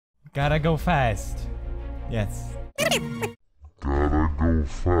Gotta go fast. Yes. Gotta go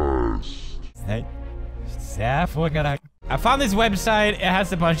fast. Hey. I found this website. It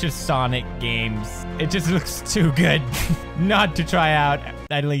has a bunch of Sonic games. It just looks too good not to try out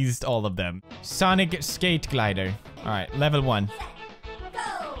at least all of them. Sonic Skate Glider. Alright, level 1.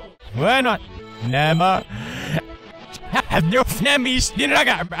 Why not? Never.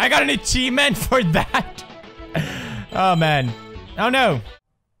 I got an achievement for that. Oh man. Oh no.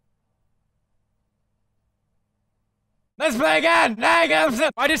 Let's play again!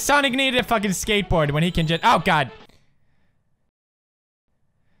 Why does Sonic need a fucking skateboard when he can just— oh god.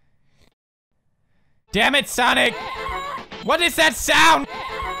 Damn it, Sonic! What is that sound?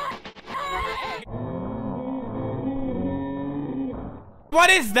 What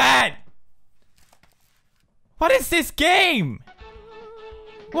is that? What is this game?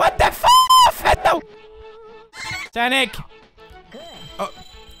 What the f***? No! Sonic! Oh.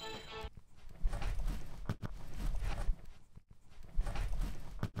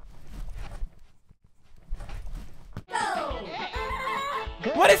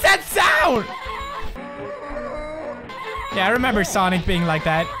 What is that sound? Yeah, I remember Sonic being like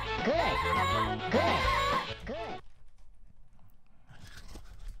that.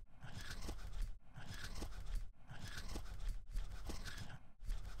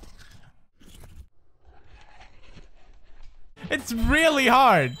 It's really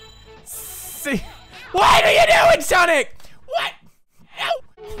hard. See, what are you doing, Sonic? What?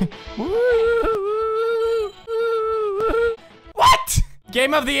 What?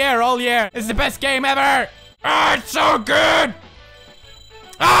 Game of the year all year. It's the best game ever. Oh, it's so good.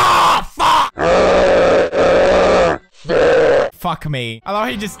 Ah, fuck. Fuck me. Although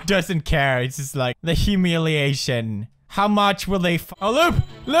he just doesn't care. It's just like the humiliation. How much will they oh, loop!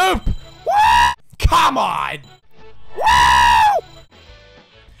 Loop! Woo! Come on! Woo!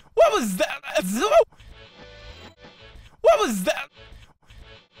 What was that? What was that?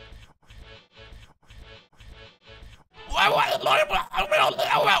 I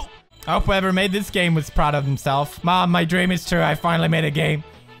hope whoever made this game was proud of himself. Mom, my dream is true. I finally made a game.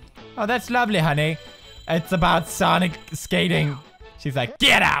 Oh, that's lovely, honey. It's about Sonic skating. She's like,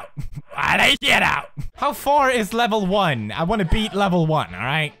 get out. Honey, get out. How far is level 1? I want to beat level 1, all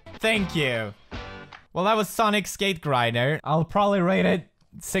right? Thank you. Well, that was Sonic Skate Grinder. I'll probably rate it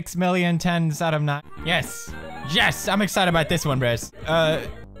 6 million 10s out of 9. Yes. Yes, I'm excited about this one, Briz.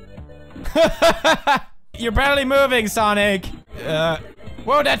 You're barely moving, Sonic.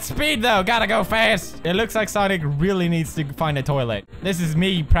 Whoa, that speed though. Gotta go fast. It looks like Sonic really needs to find a toilet. This is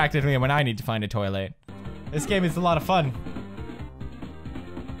me practically when I need to find a toilet. This game is a lot of fun.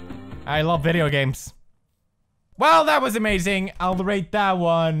 I love video games. Well, that was amazing. I'll rate that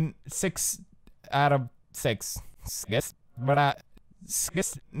one 6 out of 6. Yes, but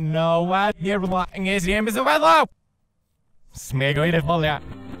no what you're lying is the is a well.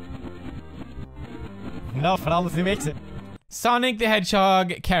 No, for all the makes it. Sonic the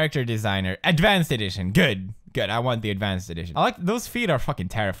Hedgehog character designer, advanced edition. Good, good. I want the advanced edition. I like those feet are fucking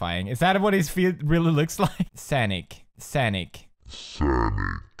terrifying. Is that what his feet really looks like? Sonic.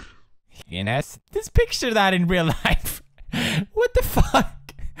 Yes. Just picture that in real life. What the fuck?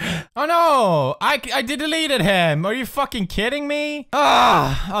 Oh no! I deleted him. Are you fucking kidding me?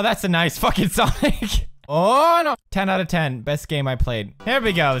 Oh, that's a nice fucking Sonic. Oh no! 10 out of 10. Best game I played. Here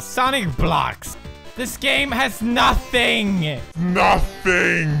we go. Sonic Blocks. This game has nothing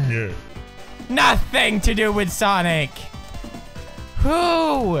to do with Sonic.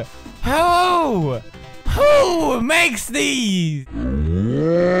 Who makes these?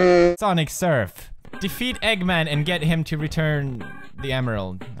 Sonic Surf. Defeat Eggman and get him to return the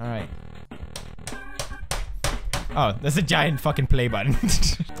emerald. All right. Oh, there's a giant fucking play button.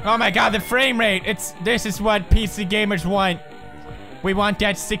 Oh my god, the frame rate. This is what PC gamers want. We want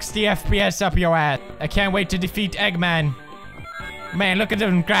that 60 FPS up your ass. I can't wait to defeat Eggman. Man, look at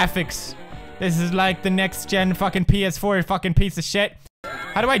them graphics. This is like the next gen fucking PS4 fucking piece of shit.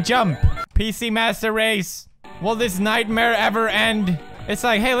 How do I jump? PC Master Race. Will this nightmare ever end? It's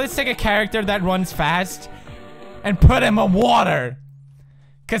like, hey, let's take a character that runs fast and put him on water.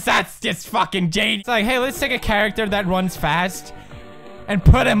 Cause that's just fucking jade. It's like, hey, let's take a character that runs fast and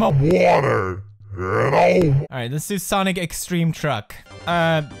put him on water. Alright, let's do Sonic Extreme Truck.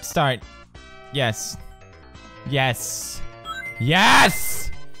 Start. Yes. Yes.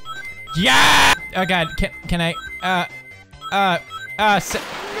 Yes! Yeah! Oh god, can I, no!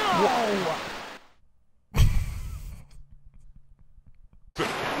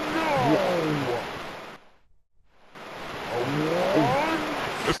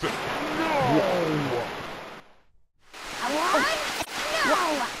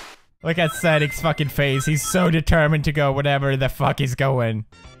 Look at Sonic's fucking face. He's so determined to go whatever the fuck he's going.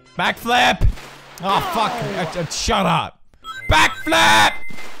 Backflip! Oh, fuck. Shut up. Backflip!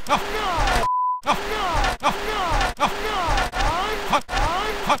 Oh.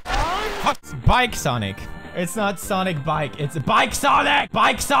 It's Bike Sonic. It's not Sonic Bike. It's Bike Sonic!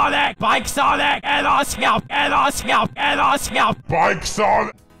 Bike Sonic! Bike Sonic! And scalp! And scalp! And scalp! Bike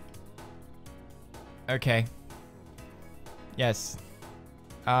Sonic! Okay. Yes.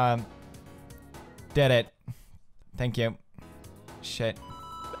 Did it. Thank you. Shit.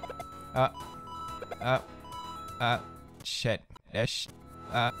 Shit. Ish.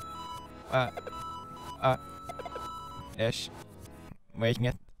 Ish. Waiting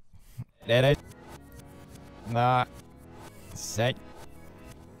it. Did it. Nah. Sick.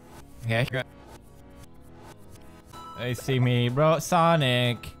 Okay. They see me, bro.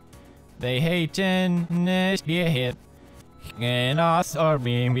 Sonic. They hatin' this hit. And us or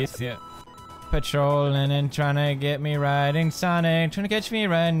being with you. Patrolling and trying to get me riding Sonic. Trying to catch me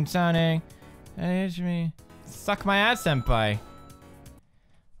riding Sonic. Catch me. Suck my ass, senpai.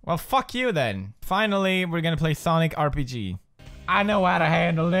 Well, fuck you then. Finally, we're gonna play Sonic RPG. I know how to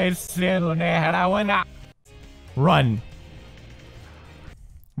handle this. Run.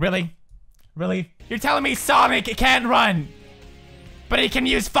 Really? Really? You're telling me Sonic can't run? But he can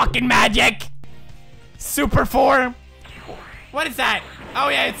use fucking magic? Super form? What is that? Oh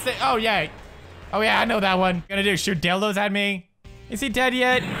yeah, it's the, oh yeah. Oh yeah, I know that one. Gonna do shoot dildos at me? Is he dead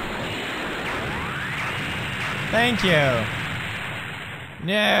yet? Thank you.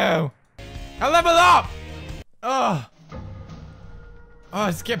 No. I level up! Oh. Oh,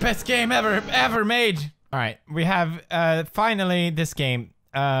 it's the best game ever made. Alright, we have finally this game.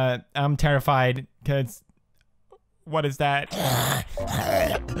 I'm terrified because what is that?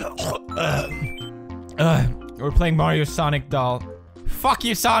 We're playing Mario Sonic Doll. Fuck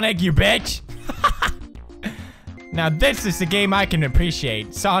you, Sonic, you bitch! Now this is the game I can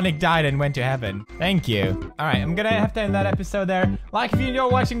appreciate. Sonic died and went to heaven. Thank you. Alright, I'm gonna have to end that episode there. Like if you enjoy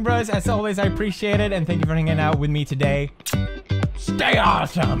watching, bros. As always, I appreciate it. And thank you for hanging out with me today. Stay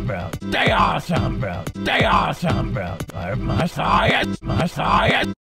awesome, bro. Stay awesome, bro. Stay awesome, bro. My science.